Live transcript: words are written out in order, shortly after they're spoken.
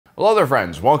Hello there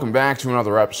friends, welcome back to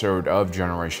another episode of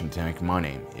Generation Tech. My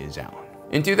name is Alan.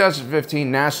 In 2015,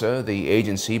 NASA, the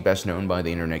agency best known by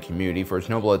the internet community for its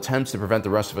noble attempts to prevent the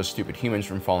rest of us stupid humans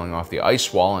from falling off the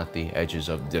ice wall at the edges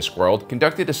of the Discworld,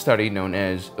 conducted a study known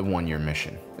as the 1-year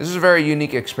mission. This is a very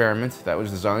unique experiment that was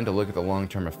designed to look at the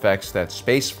long-term effects that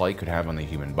spaceflight could have on the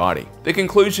human body. The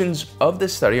conclusions of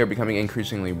this study are becoming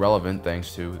increasingly relevant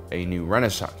thanks to a new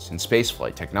renaissance in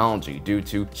spaceflight technology due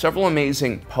to several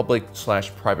amazing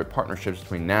public/private partnerships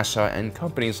between NASA and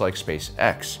companies like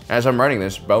SpaceX. As I'm writing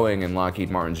this, Boeing and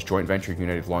Lockheed Martin's joint venture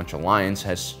United Launch Alliance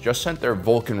has just sent their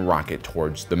Vulcan rocket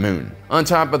towards the moon. On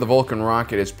top of the Vulcan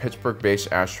rocket is Pittsburgh-based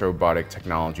Astrobotic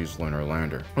Technologies lunar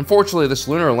lander. Unfortunately, this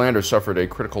lunar lander suffered a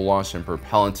critical loss in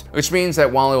propellant, which means that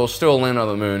while it will still land on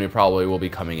the moon, it probably will be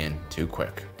coming in too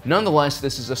quick. Nonetheless,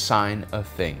 this is a sign of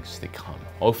things to come.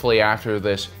 Hopefully, after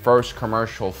this first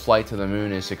commercial flight to the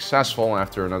moon is successful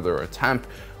after another attempt,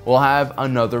 we'll have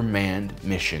another manned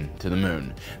mission to the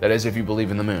moon. That is, if you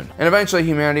believe in the moon. And eventually,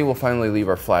 humanity will finally leave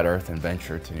our flat Earth and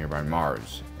venture to nearby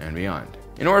Mars and beyond.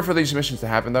 In order for these missions to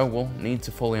happen, though, we'll need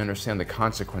to fully understand the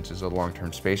consequences of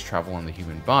long-term space travel on the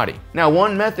human body. Now,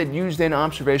 one method used in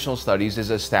observational studies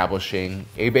is establishing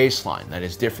a baseline that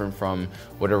is different from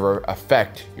whatever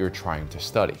effect you're trying to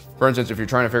study. For instance, if you're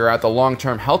trying to figure out the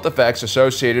long-term health effects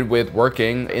associated with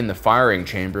working in the firing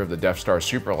chamber of the Death Star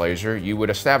superlaser, you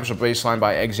would establish a baseline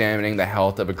by examining the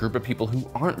health of a group of people who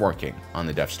aren't working on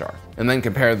the Death Star, and then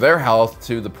compare their health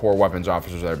to the poor weapons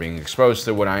officers that are being exposed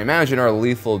to what I imagine are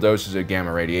lethal doses of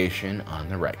gamma radiation on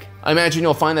the wreck. I imagine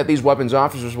you'll find that these weapons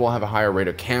officers will have a higher rate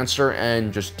of cancer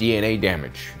and just DNA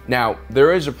damage. Now,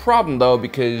 there is a problem though,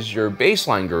 because your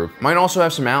baseline group might also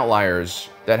have some outliers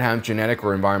that have genetic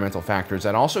or environmental factors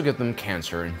that also give them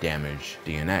cancer and damage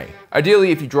DNA. Ideally,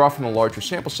 if you draw from a larger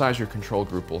sample size, your control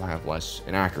group will have less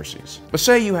inaccuracies. But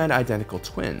say you had identical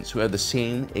twins who had the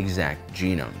same exact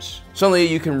genomes. Suddenly,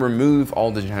 you can remove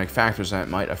all the genetic factors that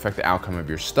might affect the outcome of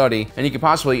your study, and you could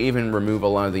possibly even remove a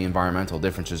lot of the environmental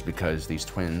differences because these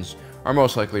twins are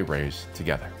most likely raised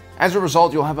together. As a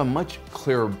result, you'll have a much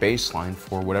clearer baseline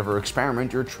for whatever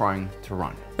experiment you're trying to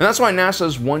run. And that's why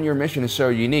NASA's 1-year mission is so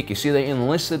unique. You see, they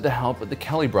enlisted the help of the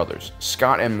Kelly brothers.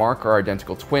 Scott and Mark are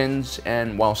identical twins,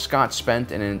 and while Scott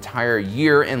spent an entire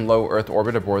year in low Earth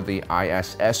orbit aboard the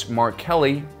ISS, Mark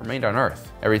Kelly remained on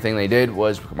Earth. Everything they did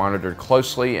was monitored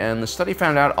closely, and the study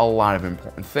found out a lot of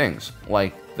important things,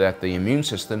 like that the immune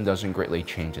system doesn't greatly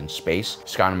change in space.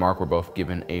 Scott and Mark were both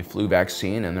given a flu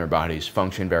vaccine and their bodies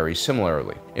function very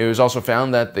similarly. It was also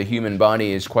found that the human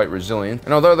body is quite resilient,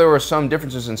 and although there were some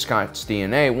differences in Scott's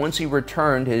DNA, once he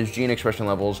returned, his gene expression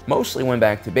levels mostly went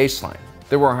back to baseline.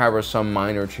 There were, however, some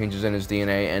minor changes in his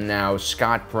DNA, and now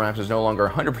Scott perhaps is no longer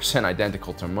 100%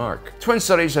 identical to Mark. Twin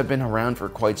studies have been around for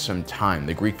quite some time.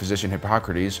 The Greek physician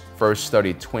Hippocrates first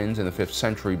studied twins in the 5th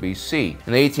century BC.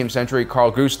 In the 18th century,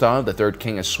 Carl Gustaf, the 3rd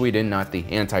king of Sweden, not the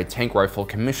anti-tank rifle,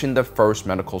 commissioned the first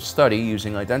medical study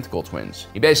using identical twins.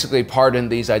 He basically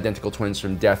pardoned these identical twins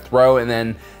from death row and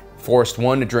then forced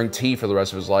one to drink tea for the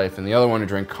rest of his life and the other one to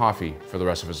drink coffee for the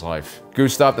rest of his life.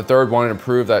 Gustaf III wanted to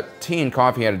prove that tea and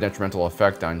coffee had a detrimental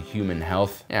effect on human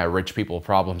health. Yeah, rich people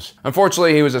problems.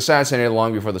 Unfortunately, he was assassinated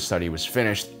long before the study was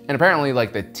finished, and apparently,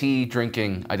 like, the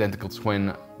tea-drinking identical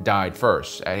twin died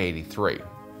first at 83.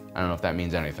 I don't know if that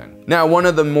means anything. Now, one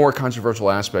of the more controversial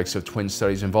aspects of twin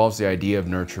studies involves the idea of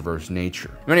nurture versus nature.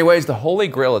 In many ways, the holy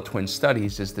grail of twin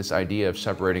studies is this idea of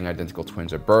separating identical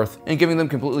twins at birth and giving them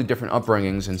completely different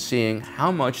upbringings and seeing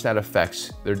how much that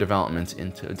affects their development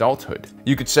into adulthood.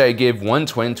 You could say give one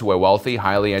twin to a wealthy,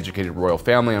 highly educated royal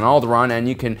family on Alderaan, and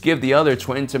you can give the other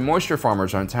twin to moisture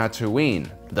farmers on Tatooine.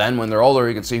 Then, when they're older,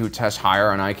 you can see who tests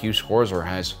higher on IQ scores or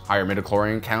has higher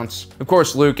midichlorian counts. Of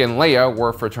course, Luke and Leia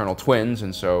were fraternal twins,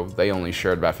 and so they only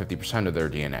shared about 50% of their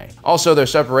DNA. Also, their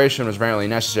separation was apparently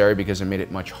necessary because it made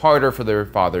it much harder for their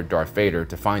father, Darth Vader,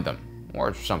 to find them,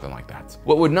 or something like that.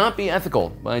 What would not be ethical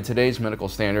by today's medical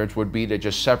standards would be to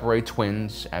just separate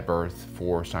twins at birth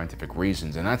for scientific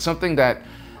reasons, and that's something that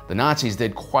the Nazis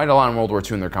did quite a lot in World War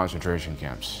II in their concentration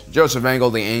camps. Joseph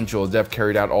Mengele, the Angel of Death,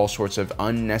 carried out all sorts of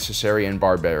unnecessary and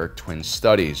barbaric twin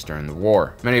studies during the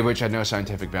war, many of which had no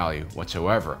scientific value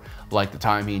whatsoever, like the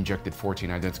time he injected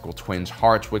 14 identical twins'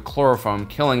 hearts with chloroform,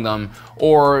 killing them,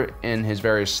 or in his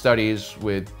various studies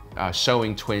with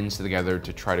sewing twins together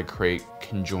to try to create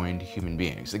conjoined human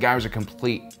beings. The guy was a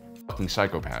complete fucking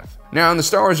psychopath. Now, in the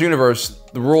Star Wars universe,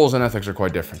 the rules and ethics are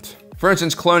quite different. For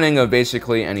instance, cloning of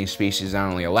basically any species is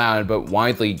not only allowed, but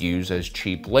widely used as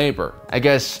cheap labor. I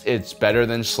guess it's better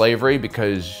than slavery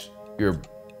because you're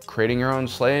creating your own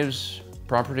slaves,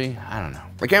 property? I don't know.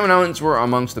 The Kaminoans were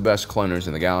amongst the best cloners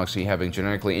in the galaxy, having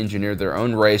genetically engineered their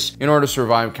own race in order to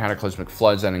survive cataclysmic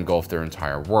floods that engulfed their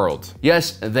entire world.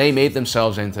 Yes, they made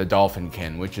themselves into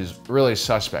dolphinkin, which is really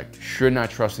suspect. Should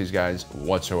not trust these guys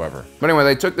whatsoever. But anyway,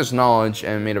 they took this knowledge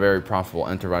and made a very profitable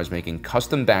enterprise, making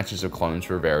custom batches of clones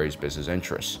for various business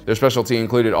interests. Their specialty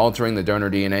included altering the donor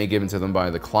DNA given to them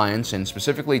by the clients and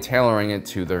specifically tailoring it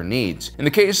to their needs. In the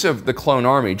case of the clone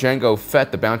army, Jango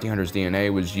Fett, the bounty hunter's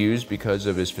DNA, was used because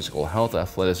of his physical health,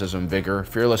 athleticism, vigor,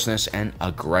 fearlessness, and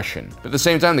aggression. But at the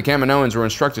same time, the Kaminoans were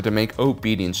instructed to make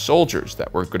obedient soldiers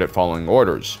that were good at following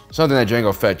orders, something that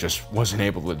Jango Fett just wasn't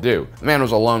able to do. The man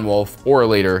was a lone wolf or a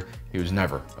leader. He was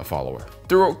never a follower.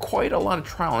 Through quite a lot of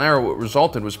trial and error, what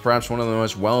resulted was perhaps one of the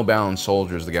most well-balanced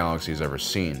soldiers the galaxy has ever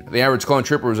seen. The average clone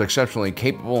trooper was exceptionally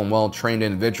capable and well-trained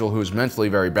individual who was mentally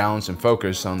very balanced and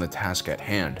focused on the task at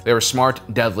hand. They were smart,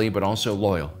 deadly, but also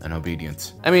loyal and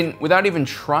obedient. I mean, without even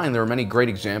trying, there are many great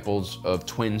examples of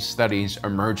twin studies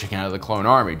emerging out of the clone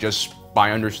army. Just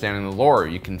by understanding the lore,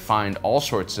 you can find all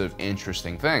sorts of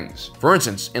interesting things. For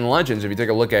instance, in Legends, if you take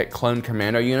a look at clone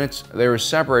commando units, they were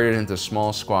separated into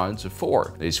small squads of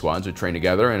 4. These squads would train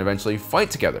together and eventually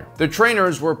fight together. The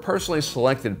trainers were personally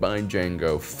selected by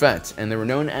Jango Fett, and they were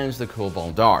known as the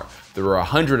Kuldar. There were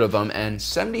 100 of them, and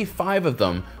 75 of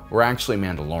them were actually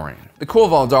Mandalorian. The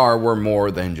Kuldar were more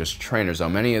than just trainers, though.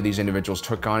 Many of these individuals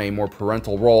took on a more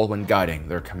parental role when guiding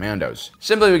their commandos.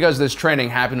 Simply because this training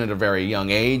happened at a very young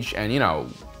age, and it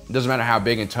doesn't matter how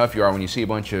big and tough you are when you see a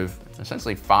bunch of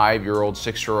essentially 5-year-olds,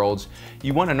 6-year-olds,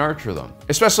 you want to nurture them.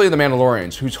 Especially the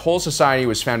Mandalorians, whose whole society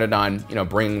was founded on,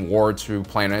 bringing war to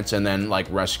planets and then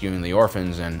rescuing the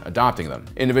orphans and adopting them.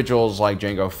 Individuals like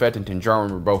Jango Fett and Din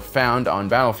Djarin were both found on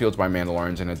battlefields by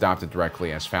Mandalorians and adopted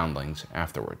directly as foundlings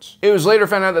afterwards. It was later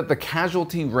found out that the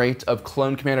casualty rate of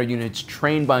clone commando units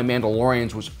trained by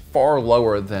Mandalorians was far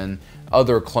lower than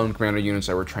other clone commando units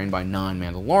that were trained by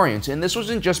non-Mandalorians. And this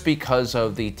wasn't just because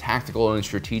of the tactical and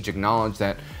strategic knowledge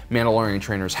that Mandalorian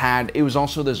trainers had, it was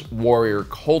also this warrior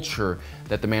culture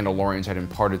that the Mandalorians had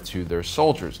imparted to their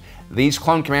soldiers. These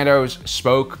clone commandos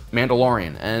spoke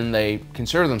Mandalorian, and they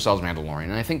considered themselves Mandalorian.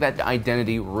 And I think that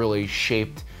identity really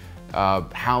shaped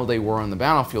how they were on the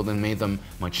battlefield and made them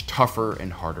much tougher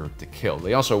and harder to kill.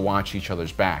 They also watched each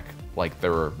other's back like they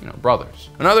were, brothers.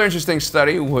 Another interesting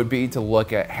study would be to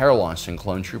look at hair loss in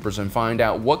clone troopers and find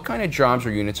out what kind of jobs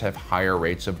or units have higher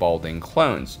rates of balding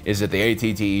clones. Is it the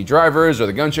ATTE drivers or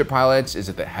the gunship pilots? Is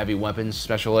it the heavy weapons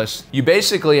specialists? You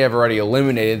basically have already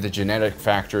eliminated the genetic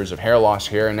factors of hair loss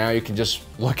here, and now you can just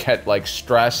look at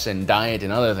stress and diet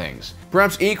and other things.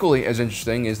 Perhaps equally as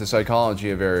interesting is the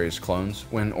psychology of various clones.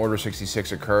 When Order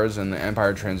 66 occurs and the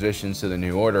Empire transitions to the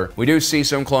New Order, we do see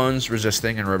some clones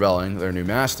resisting and rebelling their new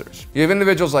masters. You have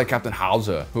individuals like Captain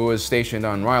Halza, who was stationed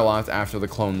on Ryloth after the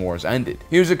Clone Wars ended.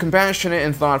 He was a compassionate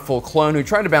and thoughtful clone who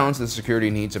tried to balance the security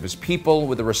needs of his people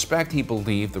with the respect he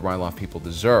believed the Ryloth people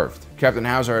deserved. Captain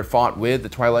Hauser had fought with the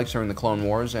Twi'leks during the Clone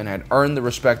Wars and had earned the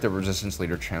respect of Resistance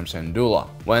leader Cham Syndulla.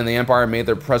 When the Empire made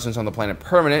their presence on the planet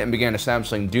permanent and began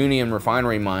establishing Dunium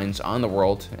refinery mines on the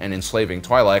world and enslaving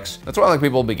Twi'leks, the Twi'lek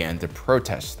people began to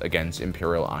protest against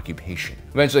Imperial occupation.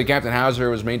 Eventually, Captain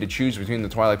Hauser was made to choose between the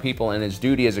Twi'lek people and his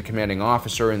duty as a commanding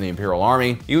officer in the Imperial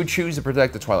Army. He would choose to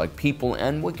protect the Twi'lek people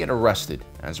and would get arrested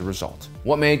as a result.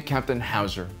 What made Captain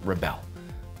Hauser rebel?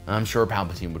 I'm sure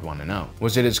Palpatine would want to know.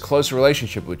 Was it his close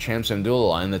relationship with Cham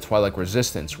Syndulla and the Twi'lek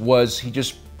Resistance? Was he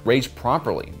just raised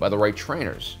properly by the right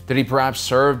trainers? Did he perhaps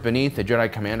serve beneath a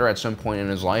Jedi commander at some point in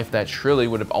his life that surely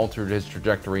would have altered his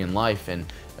trajectory in life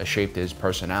and shaped his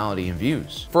personality and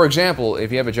views? For example,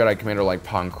 if you have a Jedi commander like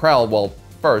Pong Krell, well,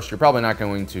 first, you're probably not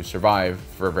going to survive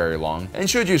for very long, and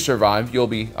should you survive, you'll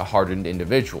be a hardened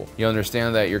individual. You'll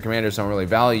understand that your commanders don't really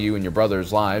value you and your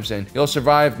brother's lives, and you'll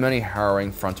survive many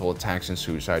harrowing frontal attacks and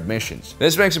suicide missions.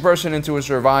 This makes a person into a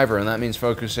survivor, and that means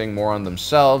focusing more on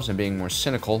themselves and being more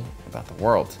cynical about the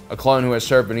world. A clone who has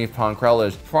served beneath Pong Krell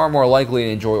is far more likely to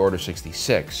enjoy Order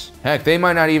 66. Heck, they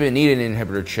might not even need an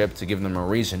inhibitor chip to give them a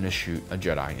reason to shoot a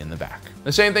Jedi in the back.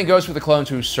 The same thing goes for the clones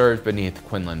who served beneath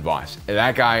Quinlan Vos.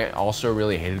 That guy also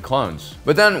really hated clones.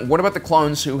 But then, what about the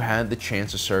clones who had the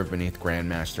chance to serve beneath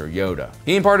Grandmaster Yoda?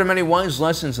 He imparted many wise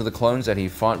lessons to the clones that he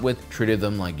fought with, treated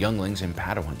them like younglings and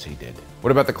Padawans he did.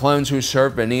 What about the clones who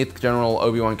served beneath General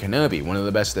Obi-Wan Kenobi, one of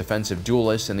the best defensive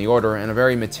duelists in the Order and a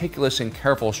very meticulous and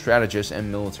careful strategist strategist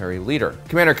and military leader.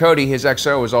 Commander Cody, his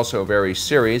XO, was also very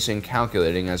serious and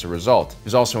calculating as a result.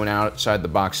 He's also an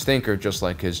outside-the-box thinker, just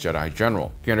like his Jedi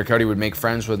general. Commander Cody would make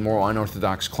friends with more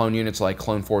unorthodox clone units like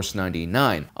Clone Force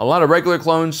 99. A lot of regular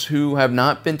clones who have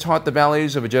not been taught the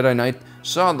values of a Jedi Knight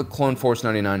saw the Clone Force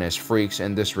 99 as freaks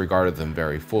and disregarded them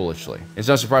very foolishly. It's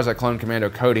no surprise that Clone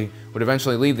Commando Cody would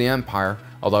eventually leave the Empire.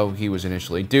 Although he was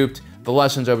initially duped, the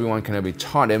lessons Obi-Wan Kenobi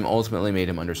taught him ultimately made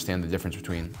him understand the difference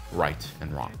between right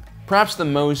and wrong. Perhaps the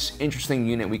most interesting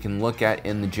unit we can look at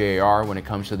in the JAR when it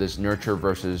comes to this nurture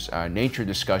versus nature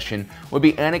discussion would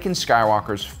be Anakin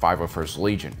Skywalker's 501st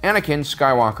Legion. Anakin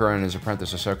Skywalker and his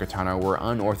apprentice Ahsoka Tano were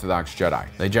unorthodox Jedi.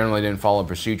 They generally didn't follow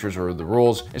procedures or the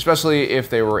rules, especially if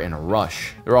they were in a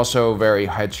rush. They're also very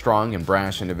headstrong and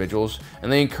brash individuals,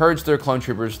 and they encouraged their clone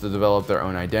troopers to develop their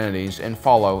own identities and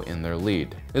follow in their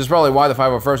lead. This is probably why the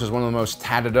 501st is one of the most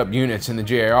tatted up units in the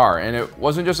JAR, and it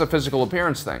wasn't just a physical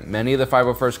appearance thing. Many of the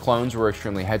 501st clones were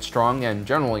extremely headstrong and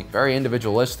generally very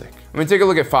individualistic. I mean, take a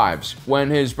look at Fives. When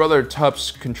his brother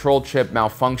Tup's control chip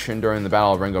malfunctioned during the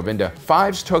Battle of Ringo Vinda,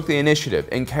 Fives took the initiative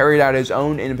and carried out his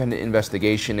own independent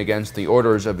investigation against the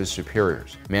orders of his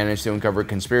superiors. He managed to uncover a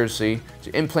conspiracy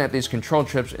to implant these control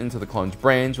chips into the clones'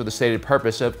 brains with the stated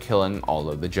purpose of killing all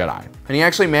of the Jedi. And he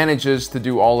actually manages to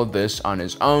do all of this on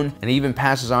his own, and he even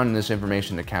passes on this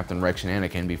information to Captain Rex and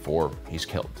Anakin before he's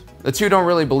killed. The two don't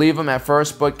really believe him at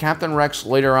first, but Captain Rex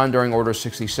later on during Order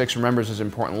 66 remembers his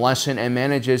important lesson and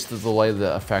manages to delay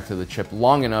the effect of the chip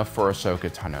long enough for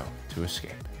Ahsoka Tano to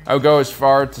escape. I would go as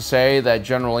far to say that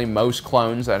generally most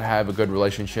clones that have a good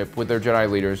relationship with their Jedi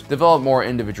leaders develop more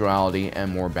individuality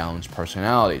and more balanced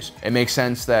personalities. It makes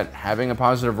sense that having a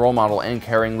positive role model and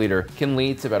caring leader can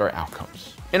lead to better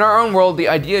outcomes. In our own world, the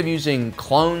idea of using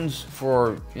clones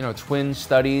for, twin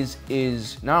studies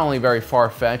is not only very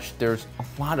far-fetched, there's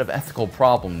a lot of ethical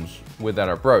problems with that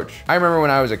approach. I remember when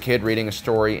I was a kid reading a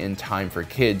story in Time for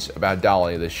Kids about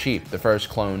Dolly the sheep, the first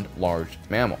cloned large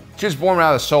mammal. She was born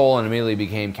without a soul and immediately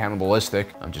became cannibalistic.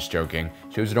 I'm just joking.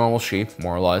 She was a normal sheep,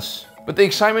 more or less. But the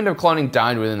excitement of cloning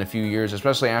died within a few years,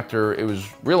 especially after it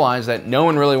was realized that no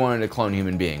one really wanted to clone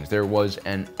human beings. There was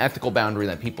an ethical boundary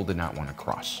that people did not want to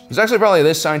cross. It's actually probably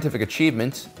this scientific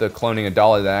achievement, the cloning of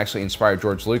Dolly, that actually inspired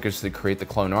George Lucas to create the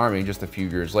Clone Army just a few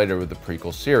years later with the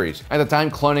prequel series. At the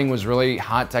time, cloning was really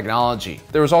hot technology.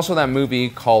 There was also that movie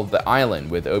called The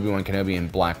Island with Obi-Wan Kenobi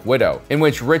and Black Widow, in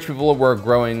which rich people were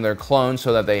growing their clones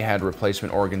so that they had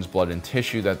replacement organs, blood, and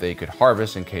tissue that they could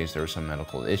harvest in case there were some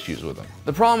medical issues with them.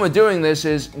 The problem with doing this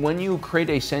is when you create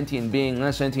a sentient being,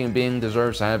 that sentient being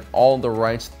deserves to have all the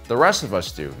rights the rest of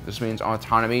us do. This means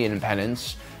autonomy and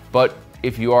independence, but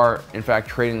if you are in fact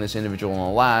creating this individual in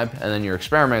a lab and then you're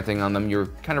experimenting on them, you're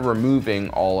kind of removing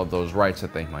all of those rights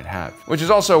that they might have. Which is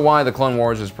also why the Clone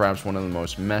Wars is perhaps one of the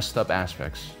most messed up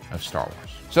aspects of Star Wars.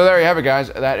 So there you have it, guys.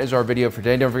 That is our video for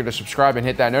today. Don't forget to subscribe and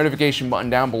hit that notification button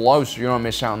down below so you don't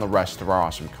miss out on the rest of our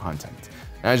awesome content.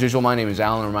 As usual, my name is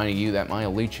Alan, reminding you that my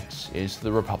allegiance is to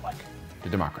the Republic, to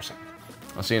democracy.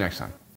 I'll see you next time.